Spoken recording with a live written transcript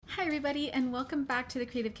Hi, everybody, and welcome back to the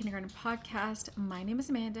Creative Kindergarten Podcast. My name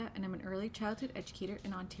is Amanda, and I'm an early childhood educator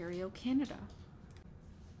in Ontario, Canada.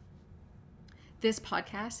 This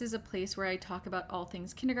podcast is a place where I talk about all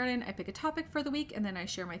things kindergarten. I pick a topic for the week, and then I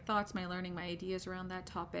share my thoughts, my learning, my ideas around that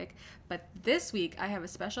topic. But this week, I have a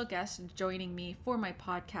special guest joining me for my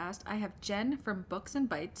podcast. I have Jen from Books and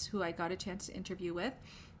Bites, who I got a chance to interview with.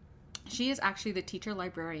 She is actually the teacher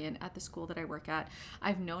librarian at the school that I work at.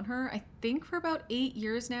 I've known her, I think, for about 8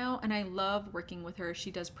 years now, and I love working with her. She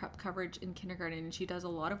does prep coverage in kindergarten, and she does a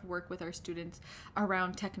lot of work with our students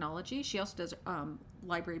around technology. She also does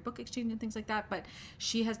library book exchange and things like that, but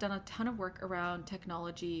she has done a ton of work around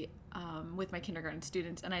technology with my kindergarten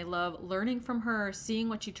students, and I love learning from her, seeing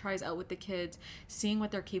what she tries out with the kids, seeing what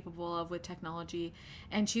they're capable of with technology.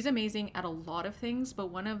 And she's amazing at a lot of things, but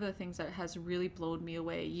one of the things that has really blown me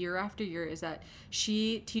away year after year is that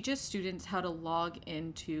she teaches students how to log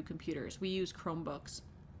into computers. We use Chromebooks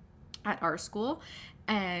at our school,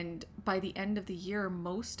 and by the end of the year,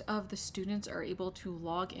 most of the students are able to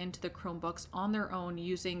log into the Chromebooks on their own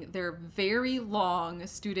using their very long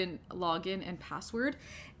student login and password.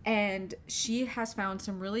 And she has found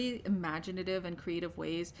some really imaginative and creative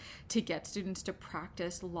ways to get students to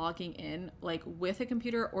practice logging in, like with a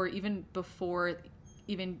computer, or even before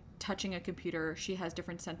even touching a computer. She has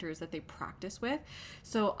different centers that they practice with.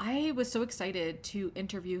 So I was so excited to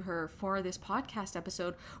interview her for this podcast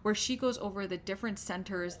episode where she goes over the different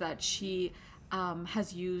centers that she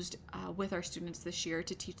has used with our students this year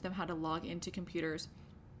to teach them how to log into computers.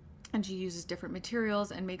 And she uses different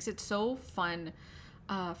materials and makes it so fun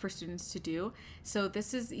for students to do. So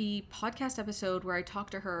this is the podcast episode where I talk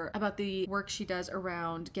to her about the work she does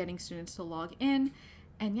around getting students to log in.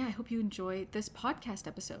 And yeah, I hope you enjoy this podcast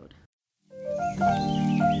episode.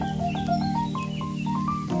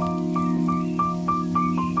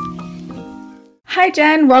 Hi,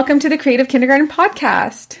 Jen. Welcome to the Creative Kindergarten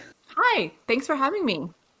Podcast. Hi. Thanks for having me.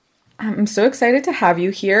 I'm so excited to have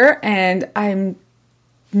you here, and I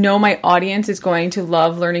know my audience is going to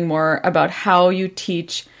love learning more about how you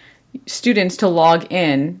teach students to log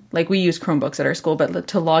in. Like, we use Chromebooks at our school, but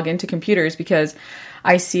to log into computers, because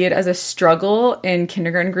I see it as a struggle in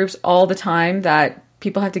kindergarten groups all the time that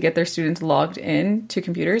people have to get their students logged in to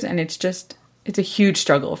computers, and it's a huge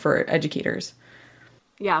struggle for educators.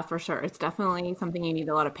 Yeah, for sure. It's definitely something you need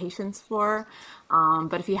a lot of patience for.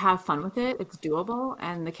 But if you have fun with it, it's doable,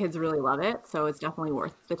 and the kids really love it. So it's definitely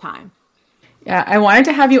worth the time. Yeah, I wanted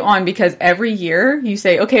to have you on because every year you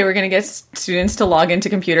say, okay, we're going to get students to log into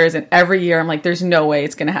computers. And every year I'm like, there's no way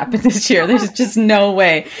it's going to happen this year. There's just no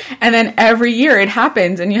way. And then every year it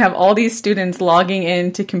happens, and you have all these students logging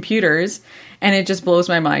into computers, and it just blows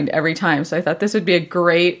my mind every time. So I thought this would be a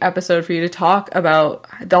great episode for you to talk about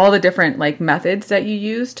all the different methods that you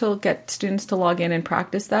use to get students to log in and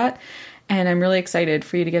practice that. And I'm really excited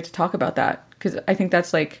for you to get to talk about that, because I think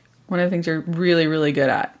that's one of the things you're really, really good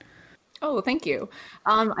at. Oh, thank you.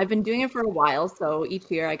 I've been doing it for a while, so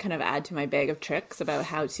each year I kind of add to my bag of tricks about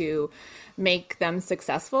how to make them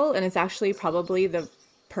successful, and it's actually probably the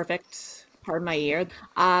perfect part of my year.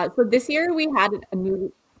 So this year we had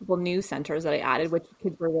new centers that I added, which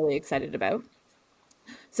kids were really excited about.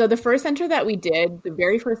 So the first center that we did, the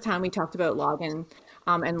very first time we talked about login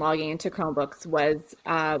and logging into Chromebooks, was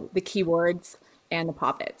the keyboards and the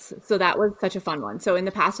Poppets. So that was such a fun one. So in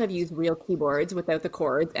the past, I've used real keyboards without the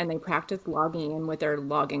cords, and they practiced logging in with their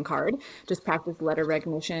login card, just practice letter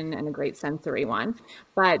recognition and a great sensory one.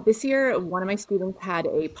 But this year, one of my students had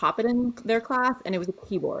a Poppet in their class, and it was a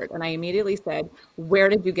keyboard. And I immediately said, where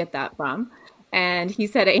did you get that from? And he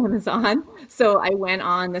said Amazon. So I went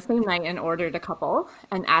on the same night and ordered a couple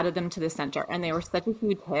and added them to the center. And they were such a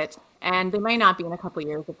huge hit. And they might not be in a couple of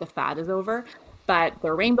years if the fad is over, but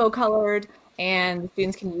they're rainbow colored. And the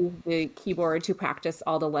students can use the keyboard to practice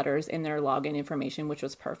all the letters in their login information, which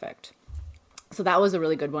was perfect. So that was a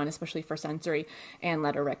really good one, especially for sensory and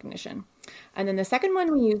letter recognition. And then the second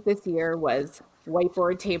one we used this year was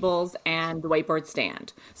whiteboard tables and the whiteboard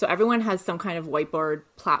stand. So everyone has some kind of whiteboard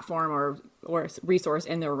platform or resource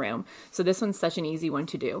in their room. So this one's such an easy one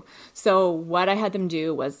to do. So what I had them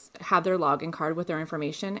do was have their login card with their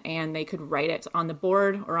information, and they could write it on the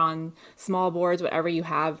board or on small boards, whatever you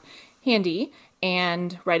have handy,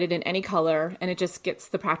 and write it in any color, and it just gets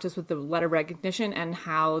the practice with the letter recognition and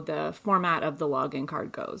how the format of the login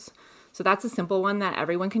card goes. So that's a simple one that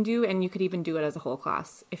everyone can do, and you could even do it as a whole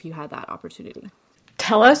class if you had that opportunity.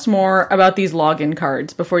 Tell us more about these login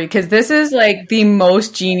cards because this is the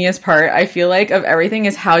most genius part, I feel of everything,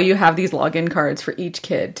 is how you have these login cards for each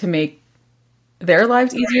kid to make their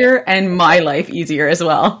lives easier and my life easier as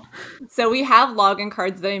well. So we have login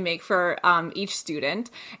cards that I make for each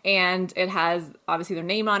student, and it has obviously their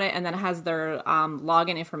name on it, and then it has their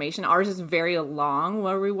login information. Ours is very long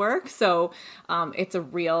where we work, so it's a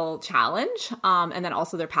real challenge, and then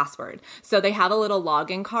also their password. So they have a little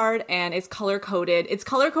login card, and it's color-coded. It's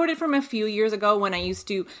color-coded from a few years ago when I used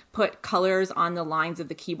to put colors on the lines of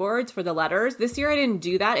the keyboards for the letters. This year I didn't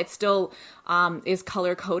do that. It still is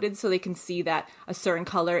color-coded, so they can see that a certain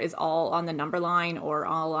color is all on the number line or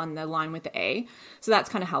all on the line with the A. So that's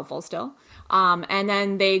kind of helpful still. And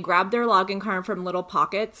then they grab their login card from little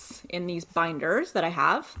pockets in these binders that I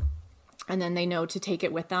have. And then they know to take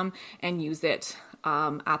it with them and use it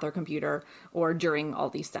at their computer or during all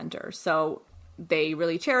these centers. So they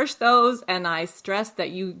really cherish those, and I stress that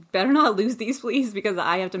you better not lose these, please, because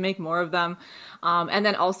I have to make more of them. And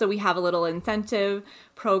then also we have a little incentive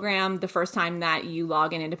program the first time that you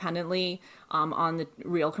log in independently on the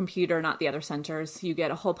real computer, not the other centers. You get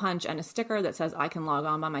a hole punch and a sticker that says I can log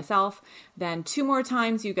on by myself. Then 2 more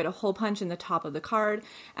times you get a hole punch in the top of the card.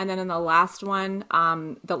 And then in the last one,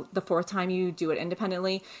 the 4th time you do it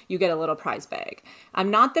independently, you get a little prize bag. I'm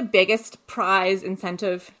not the biggest prize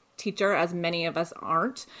incentive teacher, as many of us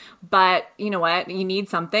aren't, but you know what, you need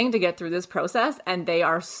something to get through this process, and they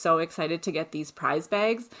are so excited to get these prize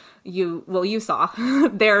bags. You saw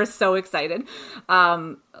they're so excited.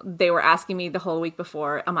 They were asking me the whole week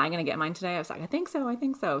before, am I going to get mine today? I was like, I think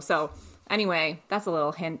so. So anyway, that's a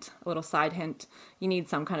little side hint. You need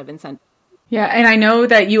some kind of incentive. Yeah, and I know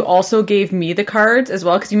that you also gave me the cards as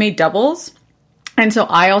well because you made doubles, and so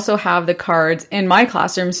I also have the cards in my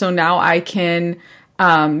classroom, so now I can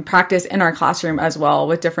practice in our classroom as well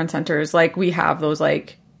with different centers. Like we have those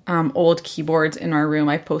old keyboards in our room.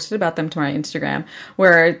 I posted about them to my Instagram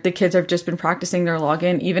where the kids have just been practicing their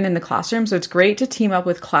login even in the classroom. So it's great to team up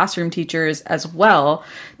with classroom teachers as well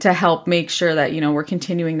to help make sure that, we're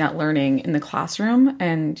continuing that learning in the classroom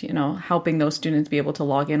and, helping those students be able to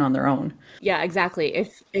log in on their own. Yeah, exactly.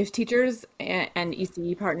 If teachers and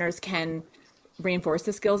ECE partners can reinforce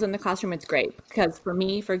the skills in the classroom, it's great. Because for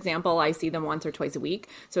me, for example, I see them once or twice a week,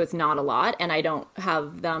 so it's not a lot, and I don't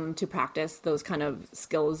have them to practice those kind of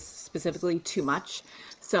skills specifically too much.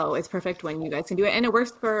 So it's perfect when you guys can do it, and it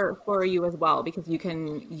works for you as well because you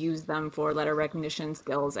can use them for letter recognition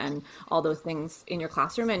skills and all those things in your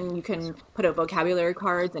classroom, and you can put out vocabulary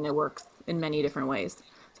cards, and it works in many different ways.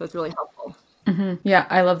 So it's really helpful. Mm-hmm. Yeah,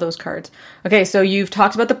 I love those cards. Okay, so you've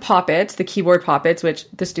talked about the Poppets, the keyboard Poppets, which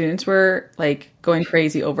the students were going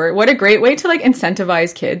crazy over. What a great way to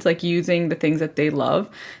incentivize kids, using the things that they love.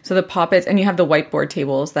 So the Poppets, and you have the whiteboard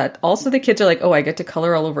tables that also the kids are oh, I get to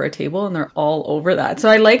color all over a table, and they're all over that. So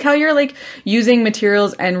I like how you're using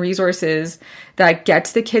materials and resources that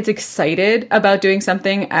gets the kids excited about doing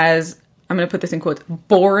something as, I'm going to put this in quotes,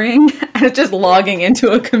 boring as just logging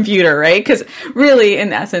into a computer, right? Because really,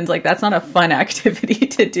 in essence, that's not a fun activity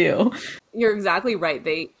to do. You're exactly right.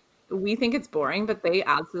 We think it's boring, but they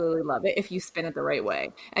absolutely love it if you spin it the right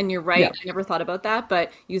way. And you're right. Yeah. I never thought about that,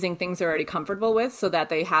 but using things they're already comfortable with so that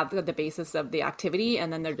they have the basis of the activity,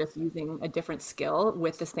 and then they're just using a different skill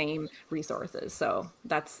with the same resources. So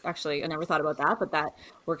that's actually, I never thought about that, but that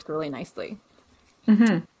works really nicely.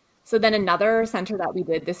 Mm-hmm. So then another center that we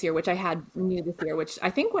did this year, which I had new this year, which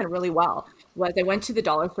I think went really well, was I went to the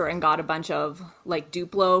dollar store and got a bunch of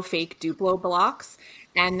fake Duplo blocks.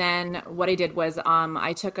 And then what I did was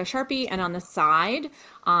I took a Sharpie, and on the side,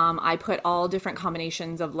 I put all different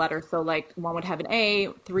combinations of letters. So one would have an A,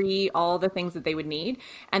 3, all the things that they would need.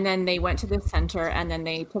 And then they went to the center, and then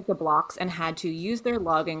they took the blocks and had to use their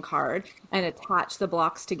login card and attach the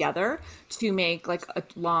blocks together to make a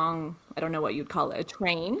long, I don't know what you'd call it, a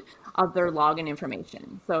train of their login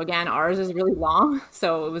information. So again, ours is really long,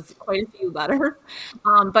 so it was quite a few letters.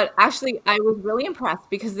 But actually, I was really impressed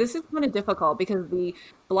because this is kind of difficult because the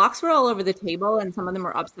blocks were all over the table and some of them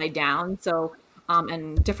were upside down. So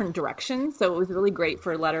and different directions. So it was really great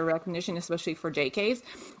for letter recognition, especially for JKs.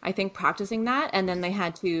 I think practicing that, and then they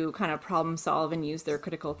had to kind of problem solve and use their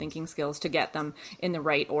critical thinking skills to get them in the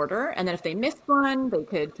right order. And then if they missed one, they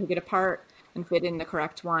could take it apart and fit in the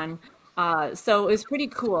correct one. So it was pretty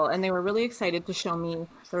cool. And they were really excited to show me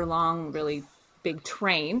their long, really big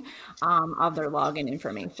train of their login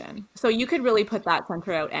information. So you could really put that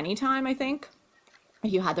center out anytime, I think,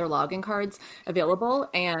 if you had their login cards available,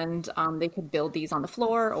 and they could build these on the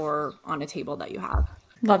floor or on a table that you have.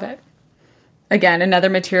 Love it. Again, another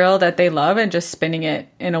material that they love, and just spinning it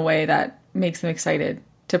in a way that makes them excited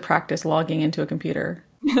to practice logging into a computer.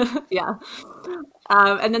 Yeah.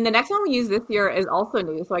 And then the next one we use this year is also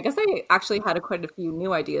new. So I guess I actually had quite a few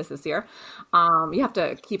new ideas this year. You have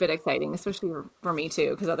to keep it exciting, especially for me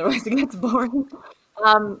too, because otherwise it gets boring.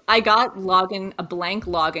 I got a blank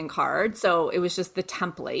login card. So it was just the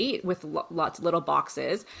template with lots of little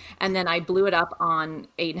boxes. And then I blew it up on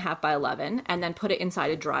 8.5 by 11 and then put it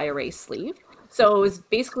inside a dry erase sleeve. So it was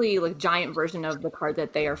basically like a giant version of the card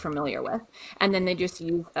that they are familiar with. And then they just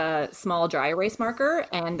use a small dry erase marker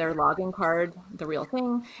and their login card, the real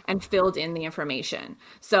thing, and filled in the information.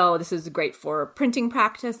 So this is great for printing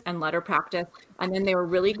practice and letter practice. And then they were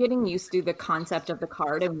really getting used to the concept of the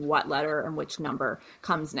card and what letter and which number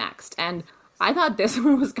comes next. And I thought this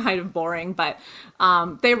one was kind of boring, but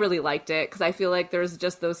they really liked it because I feel like there's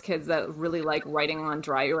just those kids that really like writing on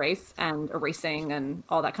dry erase and erasing and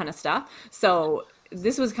all that kind of stuff. So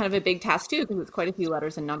this was kind of a big task too because it's quite a few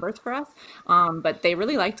letters and numbers for us. But they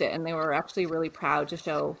really liked it and they were actually really proud to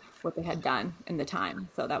show what they had done in the time.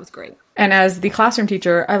 So that was great. And as the classroom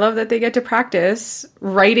teacher, I love that they get to practice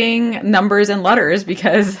writing numbers and letters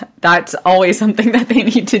because that's always something that they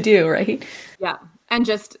need to do, right? Yeah. And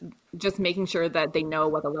just making sure that they know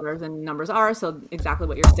what the letters and numbers are. So exactly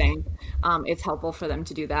what you're saying. It's helpful for them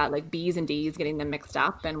to do that, like B's and D's, getting them mixed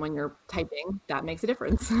up. And when you're typing, that makes a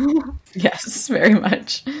difference. Yes, very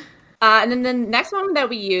much. And then the next one that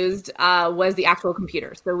we used was the actual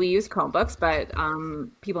computer. So we use Chromebooks, but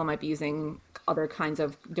people might be using other kinds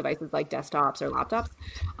of devices like desktops or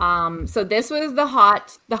laptops. So this was the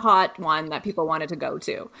hot one that people wanted to go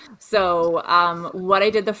to. So what I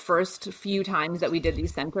did the first few times that we did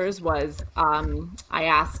these centers was I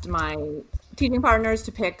asked my teaching partners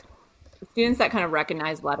to pick students that kind of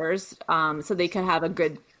recognize letters so they could have a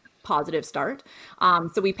good positive start.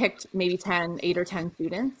 So we picked maybe 8 or 10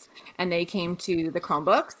 students and they came to the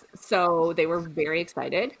Chromebooks. So they were very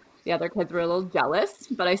excited. The other kids were a little jealous,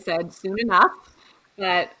 but I said soon enough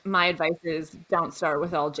that my advice is don't start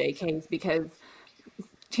with all JKs because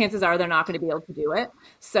chances are they're not going to be able to do it.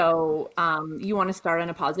 So you want to start on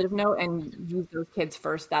a positive note and use those kids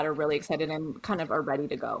first that are really excited and kind of are ready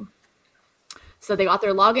to go. So they got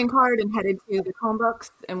their login card and headed to the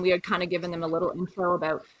Chromebooks and we had kind of given them a little intro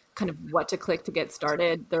about kind of what to click to get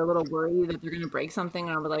started. They're a little worried that they're going to break something.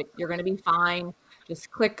 And I'm like, you're going to be fine.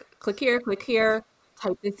 Just click here,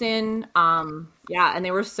 type this in. Yeah. And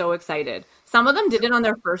they were so excited. Some of them did it on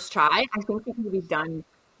their first try. I think because we've done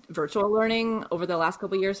virtual learning over the last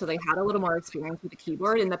couple of years. So they had a little more experience with the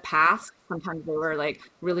keyboard. In the past, sometimes they were like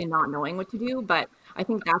really not knowing what to do, but I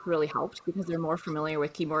think that's really helped because they're more familiar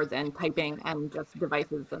with keyboards and typing and just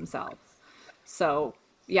devices themselves. So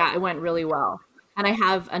yeah, it went really well. And I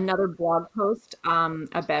have another blog post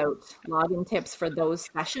about login tips for those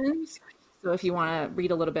sessions. So if you want to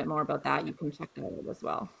read a little bit more about that, you can check that out as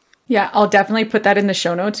well. Yeah, I'll definitely put that in the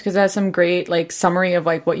show notes because it has some great like summary of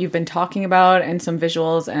like what you've been talking about and some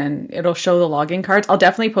visuals and it'll show the login cards. I'll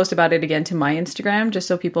definitely post about it again to my Instagram just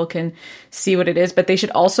so people can see what it is. But they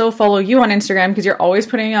should also follow you on Instagram because you're always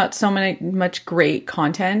putting out so much great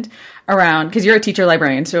content around because you're a teacher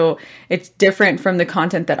librarian. So it's different from the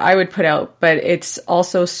content that I would put out, but it's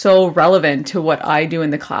also so relevant to what I do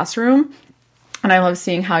in the classroom. And I love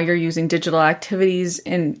seeing how you're using digital activities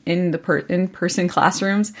in in-person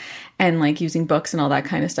classrooms and like using books and all that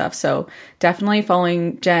kind of stuff. So definitely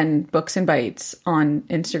following Jen Books and Bites on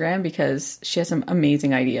Instagram because she has some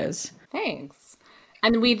amazing ideas. Thanks.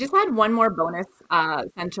 And we just had one more bonus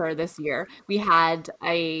center this year. We had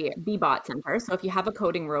a Bebot center. So if you have a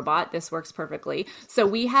coding robot, this works perfectly. So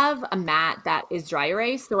we have a mat that is dry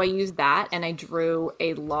erase. So I used that and I drew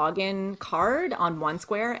a login card on one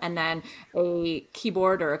square and then a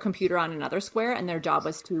keyboard or a computer on another square. And their job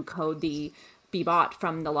was to code the Bebot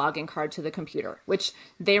from the login card to the computer, which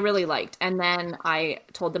they really liked. And then I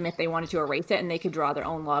told them if they wanted to erase it and they could draw their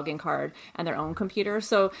own login card and their own computer.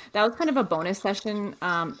 So that was kind of a bonus session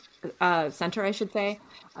center, I should say,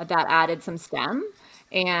 that added some STEM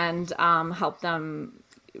and helped them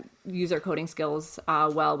use their coding skills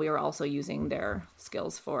while we were also using their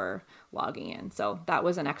skills for logging in. So that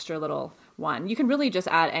was an extra little one. You can really just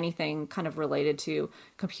add anything kind of related to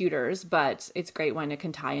computers, but it's great when it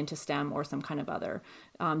can tie into STEM or some kind of other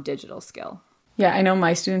digital skill. Yeah, I know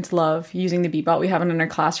my students love using the Bebot. We have it in our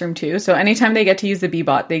classroom too. So anytime they get to use the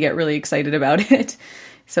Bebot, they get really excited about it.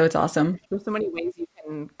 So it's awesome. There's so many ways you can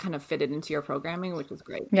can kind of fit it into your programming, which is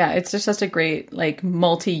great. Yeah, it's just a great like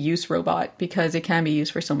multi-use robot because it can be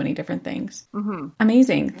used for so many different things. Mm-hmm.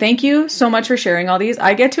 Amazing. Thank you so much for sharing all these.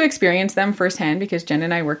 I get to experience them firsthand because Jen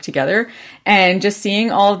and I work together, and just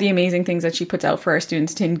seeing all of the amazing things that she puts out for our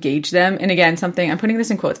students to engage them. And again, something, I'm putting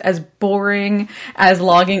this in quotes, as boring as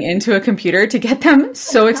logging into a computer, to get them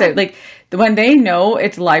so excited. Like when they know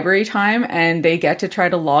it's library time and they get to try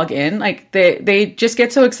to log in, like they just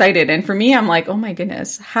get so excited. And for me, I'm like, oh my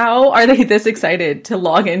goodness, how are they this excited to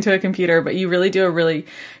log into a computer? But you really do a really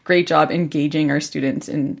great job engaging our students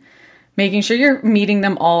and making sure you're meeting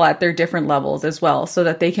them all at their different levels as well, so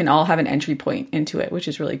that they can all have an entry point into it, which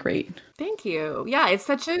is really great. Thank you. Yeah, it's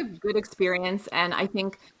such a good experience. And I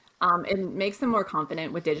think it makes them more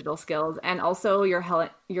confident with digital skills. And also you're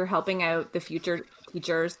helping out the future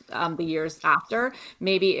teachers the years after.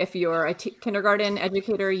 Maybe if you're a kindergarten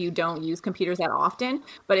educator, you don't use computers that often,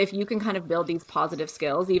 but if you can kind of build these positive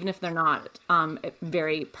skills, even if they're not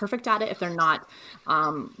very perfect at it, if they're not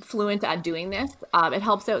fluent at doing this, it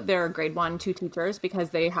helps out their grade 1, 2 teachers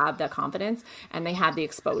because they have that confidence and they have the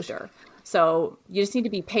exposure. So you just need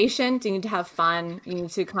to be patient. You need to have fun. You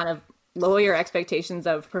need to kind of lower your expectations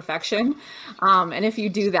of perfection. And if you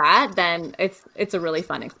do that, then it's a really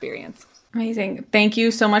fun experience. Amazing. Thank you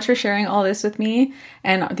so much for sharing all this with me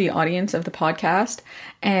and the audience of the podcast.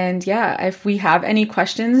 And yeah, if we have any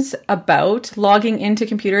questions about logging into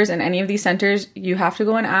computers in any of these centers, you have to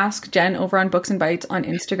go and ask Jen over on Books and Bites on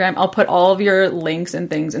Instagram. I'll put all of your links and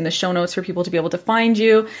things in the show notes for people to be able to find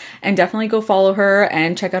you, and definitely go follow her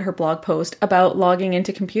and check out her blog post about logging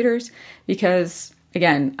into computers, because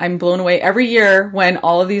again, I'm blown away every year when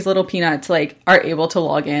all of these little peanuts like are able to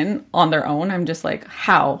log in on their own. I'm just like,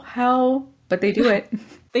 how? But they do it.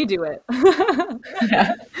 They do it.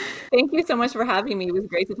 Yeah. Thank you so much for having me. It was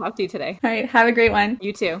great to talk to you today. All right. Have a great one.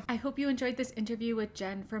 You too. I hope you enjoyed this interview with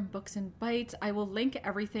Jen from Books and Bites. I will link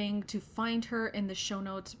everything to find her in the show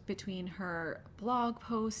notes between her blog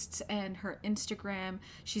posts and her Instagram.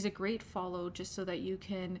 She's a great follow just so that you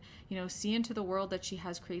can, see into the world that she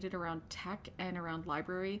has created around tech and around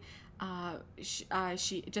library.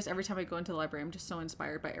 She just, every time I go into the library, I'm just so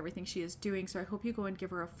inspired by everything she is doing. So I hope you go and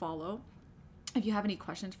give her a follow. If you have any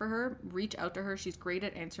questions for her, reach out to her. She's great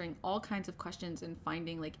at answering all kinds of questions and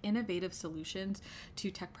finding like innovative solutions to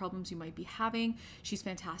tech problems you might be having. She's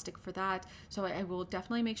fantastic for that. So I will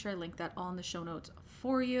definitely make sure I link that all in the show notes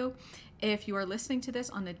for you. If you are listening to this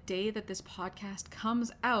on the day that this podcast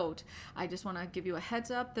comes out, I just want to give you a heads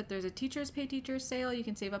up that there's a Teachers Pay Teachers sale. You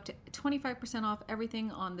can save up to 25% off everything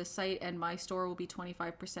on the site, and my store will be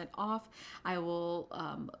 25% off. I will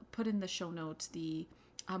put in the show notes the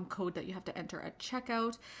code that you have to enter at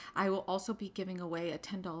checkout. I will also be giving away a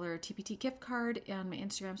 $10 TPT gift card on my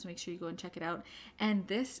Instagram, so make sure you go and check it out. And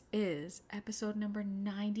this is episode number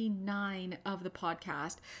 99 of the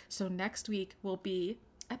podcast. So next week will be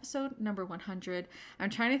episode number 100. I'm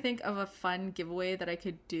trying to think of a fun giveaway that I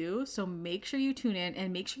could do, so make sure you tune in,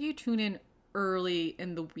 and make sure you tune in early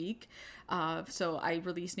in the week. So I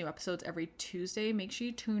release new episodes every Tuesday. Make sure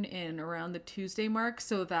you tune in around the Tuesday mark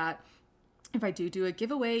so that if I do a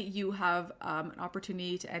giveaway, you have an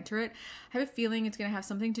opportunity to enter it. I have a feeling it's going to have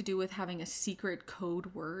something to do with having a secret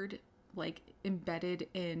code word like embedded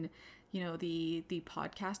in, the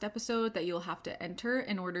podcast episode that you'll have to enter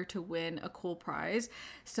in order to win a cool prize.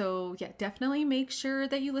 So yeah, definitely make sure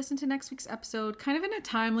that you listen to next week's episode kind of in a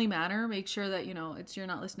timely manner. Make sure that, you're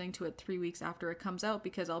not listening to it 3 weeks after it comes out,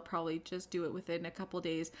 because I'll probably just do it within a couple of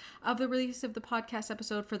days of the release of the podcast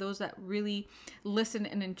episode for those that really listen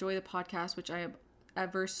and enjoy the podcast, which I am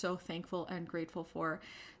ever so thankful and grateful for.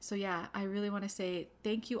 So yeah, I really want to say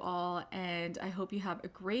thank you all, and I hope you have a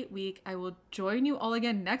great week. I will join you all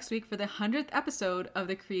again next week for the 100th episode of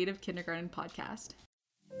the Creative Kindergarten Podcast.